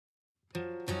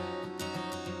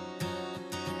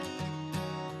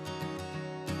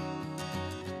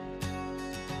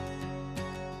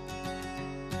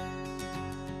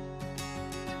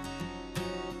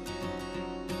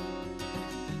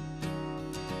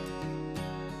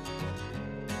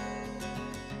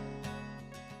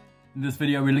In this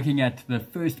video, we're looking at the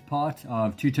first part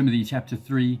of 2 Timothy chapter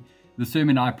 3, the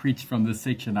sermon I preached from this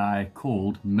section I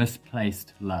called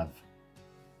Misplaced Love.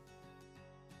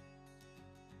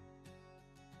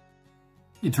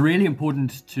 It's really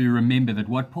important to remember that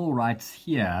what Paul writes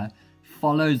here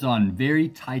follows on very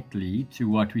tightly to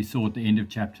what we saw at the end of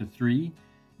chapter 3,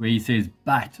 where he says,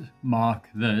 but mark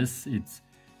this. It's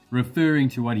referring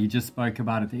to what he just spoke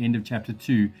about at the end of chapter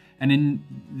 2. And in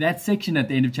that section at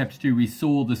the end of chapter 2, we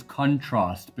saw this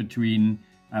contrast between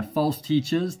false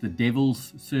teachers, the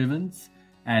devil's servants,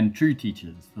 and true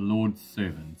teachers, the Lord's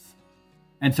servants.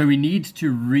 And so we need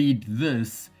to read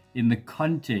this in the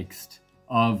context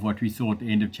of what we saw at the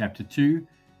end of chapter 2.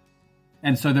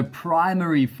 And so the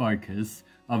primary focus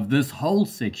of this whole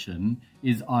section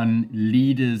is on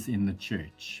leaders in the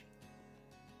church.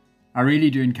 I really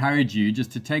do encourage you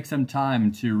just to take some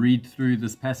time to read through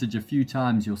this passage a few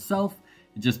times yourself,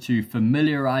 just to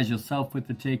familiarize yourself with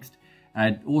the text.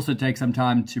 Also take some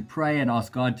time to pray and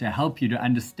ask God to help you to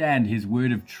understand His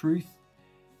word of truth.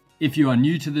 If you are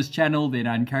new to this channel, then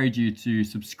I encourage you to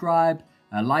subscribe,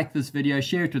 like this video,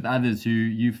 share it with others who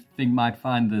you think might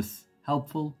find this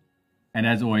helpful. And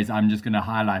as always, I'm just going to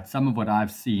highlight some of what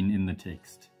I've seen in the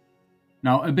text.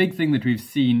 Now, a big thing that we've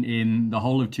seen in the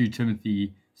whole of 2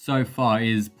 Timothy so far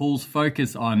is Paul's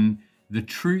focus on the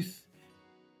truth.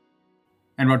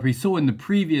 And what we saw in the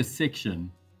previous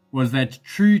section was that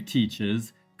true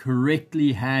teachers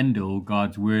correctly handle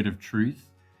God's word of truth,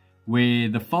 where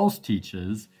the false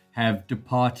teachers have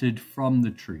departed from the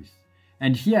truth.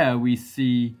 And here we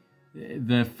see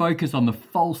the focus on the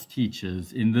false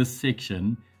teachers in this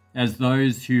section as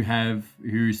those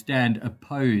who stand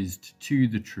opposed to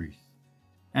the truth.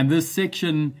 And this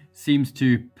section seems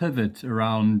to pivot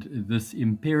around this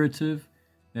imperative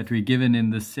that we're given in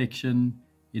this section.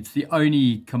 It's the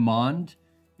only command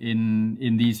in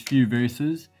these few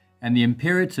verses. And the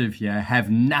imperative here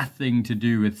have nothing to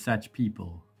do with such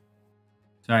people.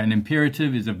 So an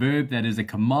imperative is a verb that is a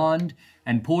command.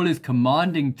 And Paul is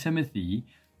commanding Timothy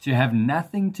to have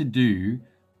nothing to do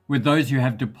with those who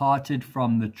have departed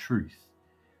from the truth.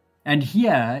 And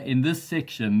here in this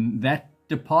section, that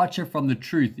departure from the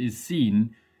truth is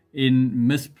seen in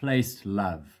misplaced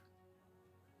love.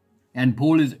 And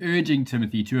Paul is urging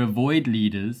Timothy to avoid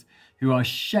leaders who are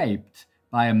shaped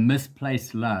by a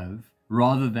misplaced love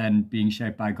rather than being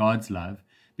shaped by God's love,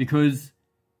 because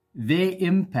their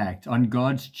impact on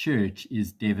God's church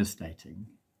is devastating.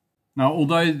 Now,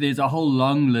 although there's a whole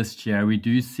long list here, we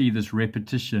do see this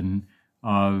repetition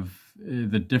of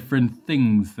the different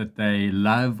things that they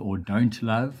love or don't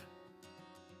love.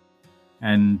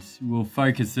 And we'll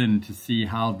focus in to see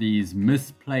how these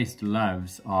misplaced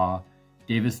loves are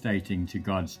devastating to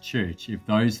God's church, if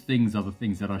those things are the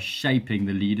things that are shaping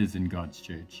the leaders in God's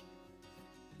church.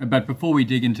 But before we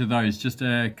dig into those, just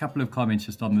a couple of comments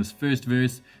just on this first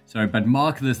verse. So, but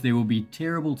mark this, there will be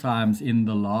terrible times in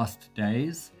the last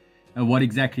days. What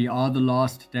exactly are the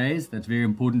last days? That's very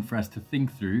important for us to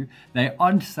think through. They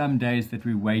aren't some days that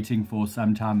we're waiting for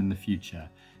sometime in the future.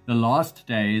 The last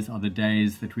days are the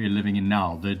days that we are living in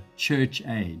now, the church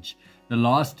age. The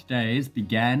last days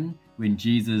began when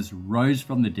Jesus rose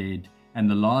from the dead, and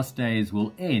the last days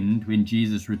will end when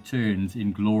Jesus returns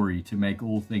in glory to make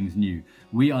all things new.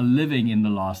 We are living in the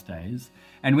last days.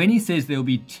 And when he says there will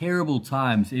be terrible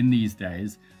times in these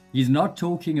days, he's not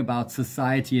talking about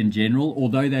society in general,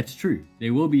 although that's true.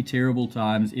 There will be terrible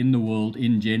times in the world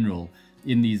in general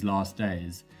in these last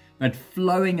days. But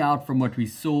flowing out from what we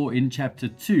saw in chapter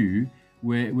 2,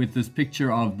 where with this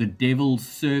picture of the devil's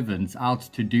servants out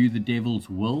to do the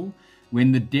devil's will,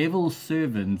 when the devil's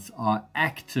servants are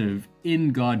active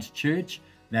in God's church,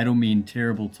 that'll mean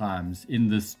terrible times in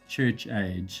this church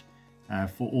age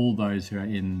for all those who are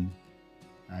in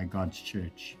God's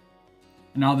church.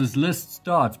 Now, this list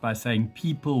starts by saying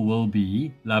people will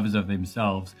be lovers of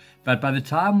themselves. But by the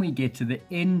time we get to the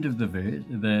end of the verse,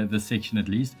 the section at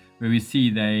least, where we see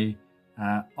they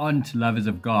aren't lovers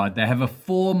of God, they have a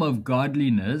form of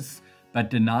godliness but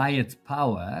deny its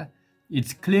power,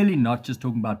 it's clearly not just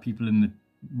talking about people in the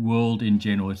world in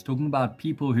general. It's talking about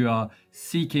people who are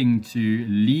seeking to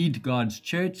lead God's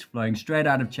church, flowing straight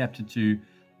out of chapter 2.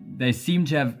 They seem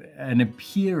to have an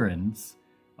appearance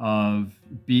of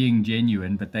being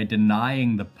genuine, but they're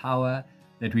denying the power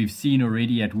that we've seen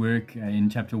already at work in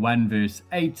chapter 1, verse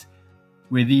 8,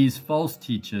 where these false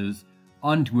teachers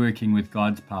aren't working with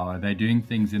God's power. They're doing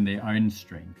things in their own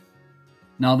strength.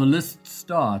 Now, the list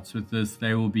starts with this: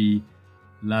 they will be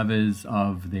lovers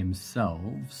of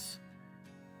themselves.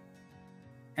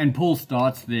 And Paul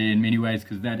starts there in many ways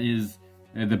because that is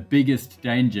the biggest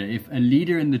danger. If a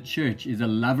leader in the church is a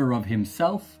lover of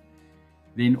himself,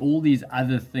 then all these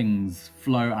other things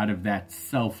flow out of that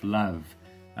self-love,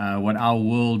 what our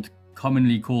world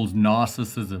commonly calls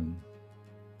narcissism.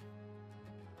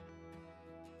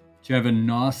 To have a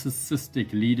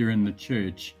narcissistic leader in the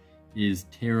church is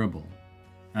terrible.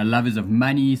 Lovers of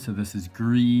money, so this is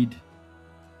greed.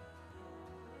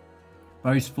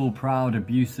 Boastful, proud,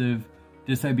 abusive,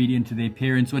 disobedient to their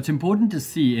parents. What's important to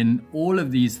see in all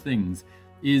of these things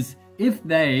is if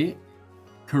they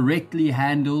correctly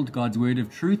handled God's word of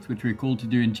truth, which we're called to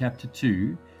do in chapter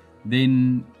 2,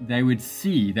 then they would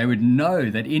know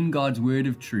that in God's word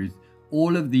of truth,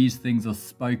 all of these things are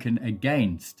spoken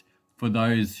against for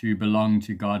those who belong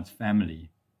to God's family.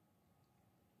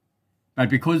 But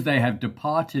because they have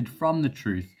departed from the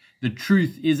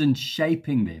truth isn't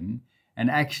shaping them, and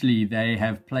actually they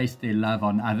have placed their love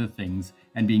on other things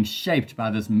and being shaped by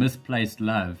this misplaced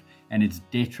love, and it's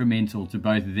detrimental to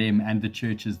both them and the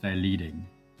churches they're leading.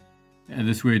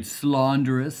 This word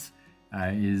slanderous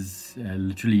is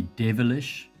literally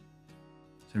devilish.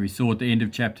 So we saw at the end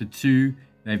of chapter 2,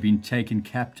 they've been taken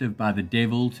captive by the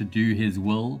devil to do his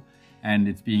will, and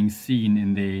it's being seen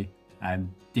in their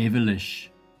devilish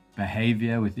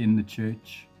behavior within the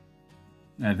church.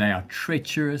 They are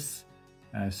treacherous,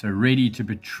 so ready to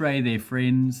betray their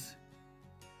friends.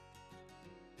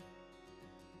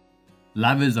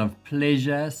 Lovers of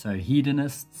pleasure, so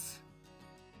hedonists.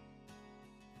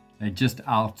 They're just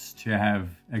out to have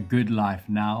a good life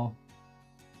now.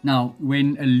 Now,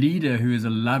 when a leader who is a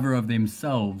lover of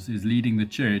themselves is leading the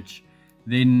church,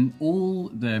 then all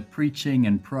the preaching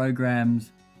and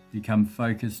programs become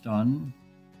focused on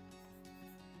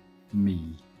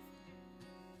me,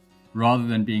 rather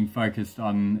than being focused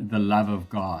on the love of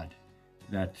God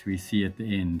that we see at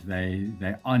the end.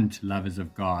 They aren't lovers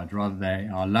of God, rather they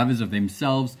are lovers of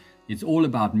themselves. It's all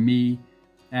about me.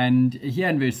 And here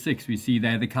in verse 6 we see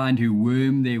they're the kind who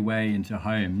worm their way into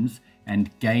homes and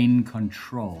gain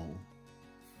control.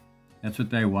 That's what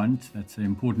they want. That's an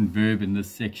important verb in this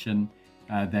section.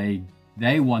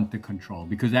 They want the control,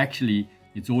 because actually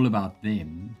it's all about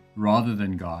them rather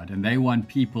than God, and they want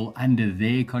people under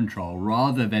their control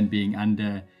rather than being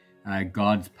under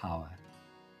God's power.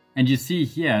 And you see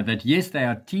here that yes, they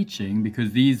are teaching,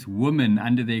 because these women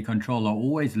under their control are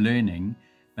always learning,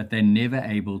 but they're never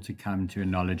able to come to a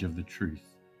knowledge of the truth.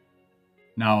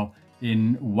 Now,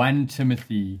 in 1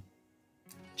 Timothy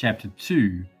chapter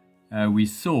 2, we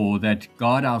saw that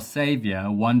God our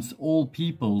Savior wants all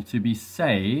people to be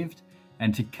saved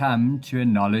and to come to a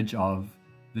knowledge of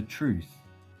the truth.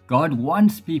 God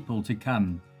wants people to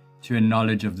come to a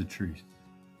knowledge of the truth.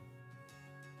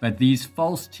 But these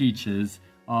false teachers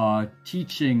are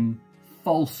teaching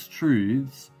false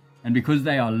truths, and because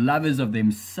they are lovers of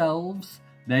themselves,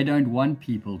 they don't want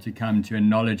people to come to a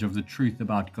knowledge of the truth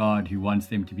about God who wants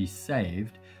them to be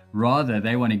saved. Rather,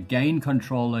 they want to gain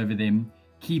control over them,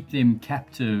 keep them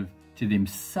captive to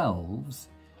themselves,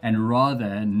 and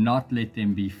rather not let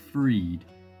them be freed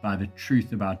by the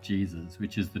truth about Jesus,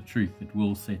 which is the truth that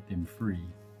will set them free.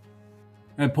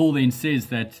 Paul then says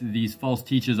that these false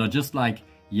teachers are just like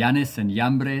Jannes and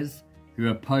Jambres, who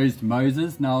opposed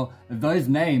Moses. Now, those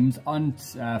names aren't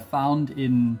found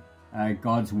in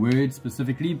God's word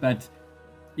specifically, but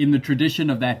in the tradition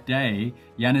of that day,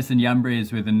 Jannes and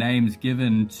Jambres were the names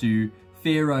given to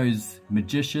Pharaoh's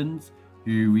magicians,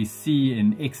 who we see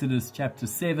in Exodus chapter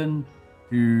 7,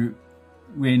 who,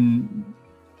 when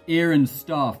Aaron's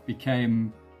staff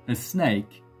became a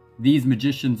snake, these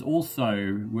magicians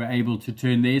also were able to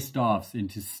turn their staffs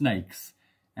into snakes,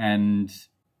 and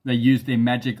they used their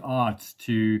magic arts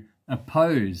to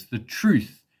oppose the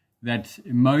truth that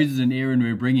Moses and Aaron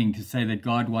were bringing to say that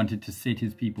God wanted to set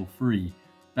his people free.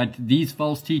 But these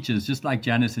false teachers, just like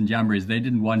Jannes and Jambres, they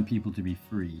didn't want people to be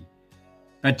free.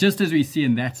 But just as we see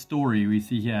in that story, we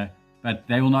see here, but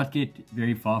they will not get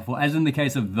very far. For as in the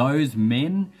case of those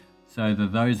men, so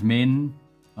those men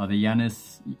are the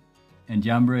Jannes and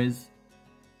Jambres,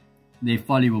 their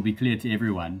folly will be clear to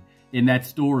everyone. In that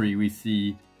story, we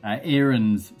see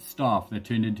Aaron's staff that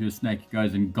turned into a snake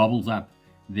goes and gobbles up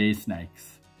their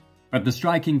snakes. But the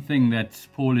striking thing that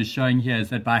Paul is showing here is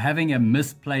that by having a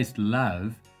misplaced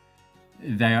love,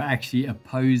 they are actually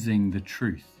opposing the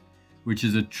truth, which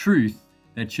is a truth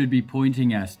that should be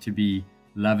pointing us to be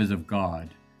lovers of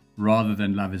God rather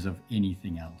than lovers of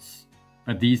anything else.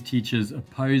 But these teachers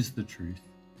oppose the truth.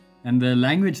 And the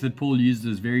language that Paul uses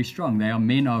is very strong. They are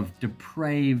men of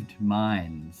depraved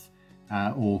minds,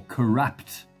 or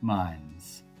corrupt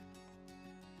minds.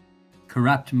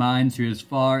 Corrupt minds who, as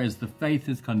far as the faith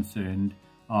is concerned,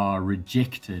 are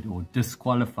rejected or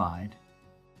disqualified.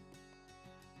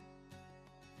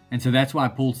 And so that's why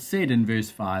Paul said in verse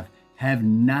 5, have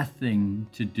nothing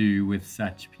to do with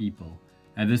such people.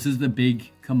 This is the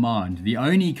big command, the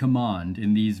only command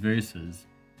in these verses.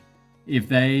 If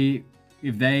they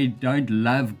don't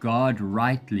love God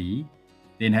rightly,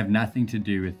 then have nothing to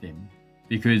do with them.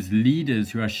 Because leaders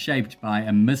who are shaped by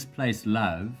a misplaced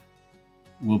love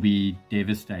will be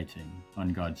devastating on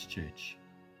God's church.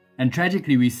 And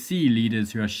tragically, we see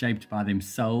leaders who are shaped by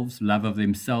themselves, love of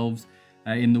themselves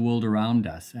in the world around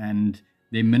us, and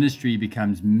their ministry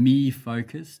becomes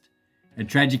me-focused.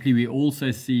 Tragically, we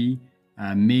also see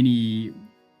many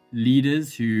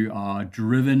leaders who are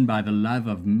driven by the love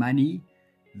of money.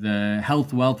 The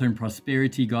health, wealth, and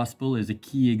prosperity gospel is a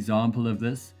key example of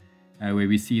this, where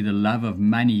we see the love of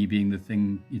money being the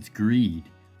thing, it's greed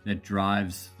that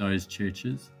drives those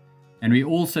churches. And we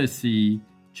also see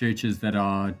churches that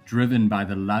are driven by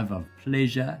the love of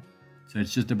pleasure. So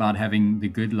it's just about having the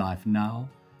good life now.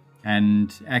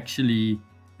 And actually,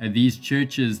 these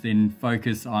churches then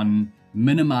focus on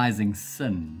minimizing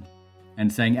sin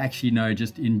and saying, actually, no,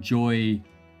 just enjoy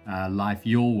life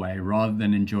your way rather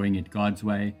than enjoying it God's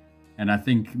way. And I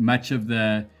think much of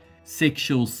the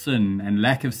sexual sin and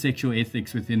lack of sexual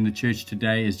ethics within the church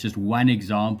today is just one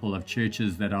example of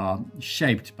churches that are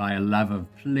shaped by a love of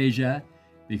pleasure,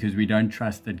 because we don't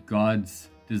trust that God's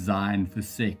design for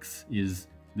sex is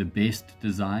the best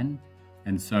design.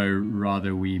 And so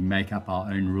rather we make up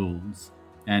our own rules.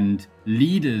 And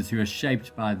leaders who are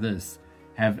shaped by this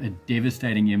have a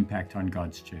devastating impact on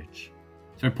God's church.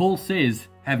 So Paul says,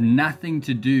 have nothing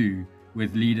to do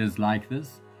with leaders like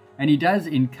this. And he does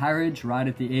encourage right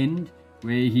at the end,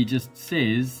 where he just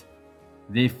says,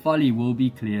 their folly will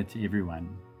be clear to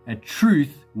everyone. A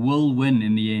truth will win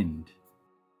in the end.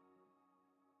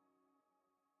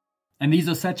 And these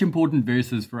are such important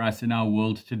verses for us in our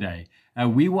world today.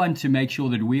 We want to make sure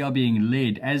that we are being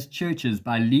led as churches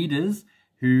by leaders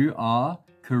who are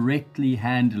correctly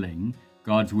handling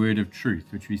God's word of truth,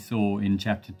 which we saw in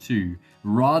chapter 2,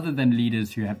 rather than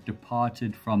leaders who have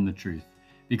departed from the truth.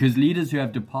 Because leaders who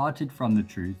have departed from the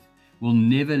truth will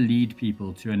never lead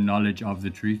people to a knowledge of the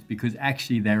truth, because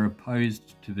actually they're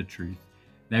opposed to the truth.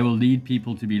 They will lead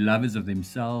people to be lovers of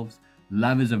themselves,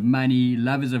 lovers of money,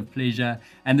 lovers of pleasure,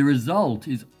 and the result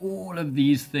is all of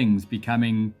these things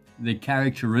becoming the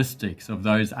characteristics of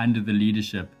those under the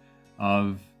leadership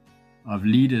of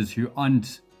leaders who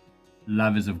aren't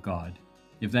lovers of God.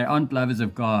 If they aren't lovers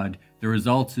of God, the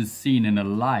result is seen in a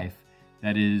life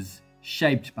that is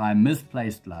shaped by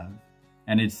misplaced love,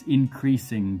 and it's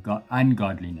increasing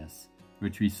ungodliness,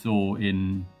 which we saw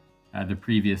in the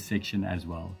previous section as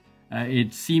well.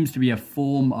 It seems to be a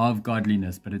form of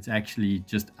godliness, but it's actually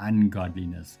just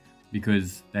ungodliness,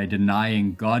 because they're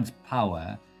denying God's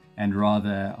power and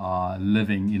rather are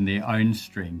living in their own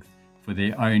strength for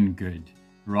their own good,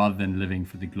 rather than living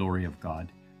for the glory of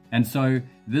God. And so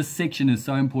this section is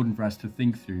so important for us to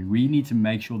think through. We need to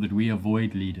make sure that we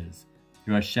avoid leaders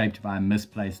who are shaped by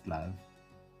misplaced love.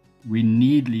 We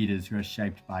need leaders who are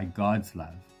shaped by God's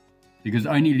love, because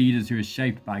only leaders who are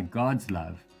shaped by God's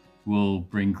love will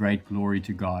bring great glory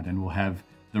to God and will have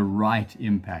the right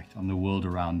impact on the world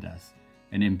around us,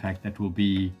 an impact that will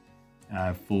be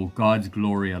for God's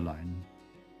glory alone.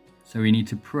 So we need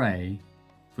to pray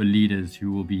for leaders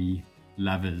who will be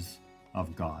lovers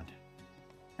of God.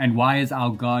 And why is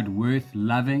our God worth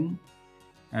loving?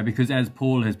 Because as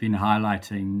Paul has been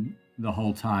highlighting the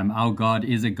whole time, our God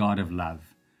is a God of love,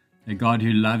 a God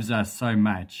who loves us so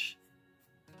much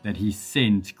that he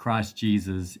sent Christ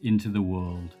Jesus into the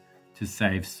world to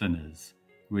save sinners,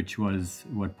 which was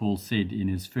what Paul said in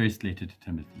his first letter to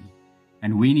Timothy.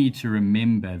 And we need to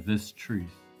remember this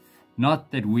truth.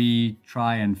 Not that we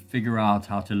try and figure out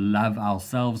how to love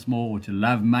ourselves more, or to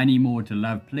love money more, or to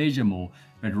love pleasure more,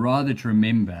 but rather to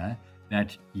remember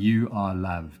that you are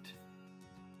loved.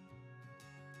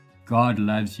 God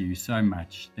loves you so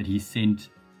much that he sent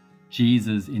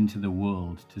Jesus into the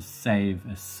world to save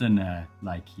a sinner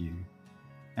like you.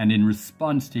 And in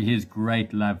response to his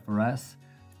great love for us,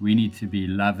 we need to be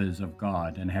lovers of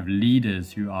God and have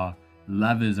leaders who are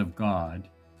lovers of God,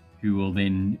 who will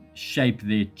then shape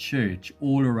their church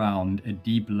all around a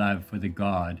deep love for the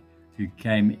God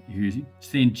who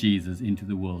sent Jesus into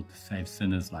the world to save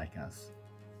sinners like us.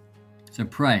 So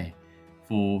pray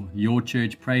for your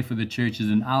church, pray for the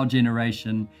churches in our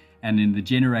generation and in the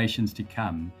generations to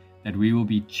come, that we will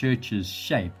be churches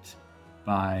shaped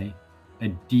by a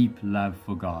deep love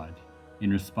for God in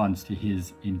response to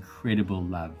his incredible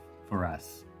love for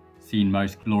us, seen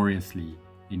most gloriously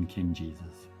in King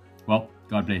Jesus. Well,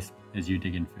 God bless as you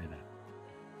dig in further.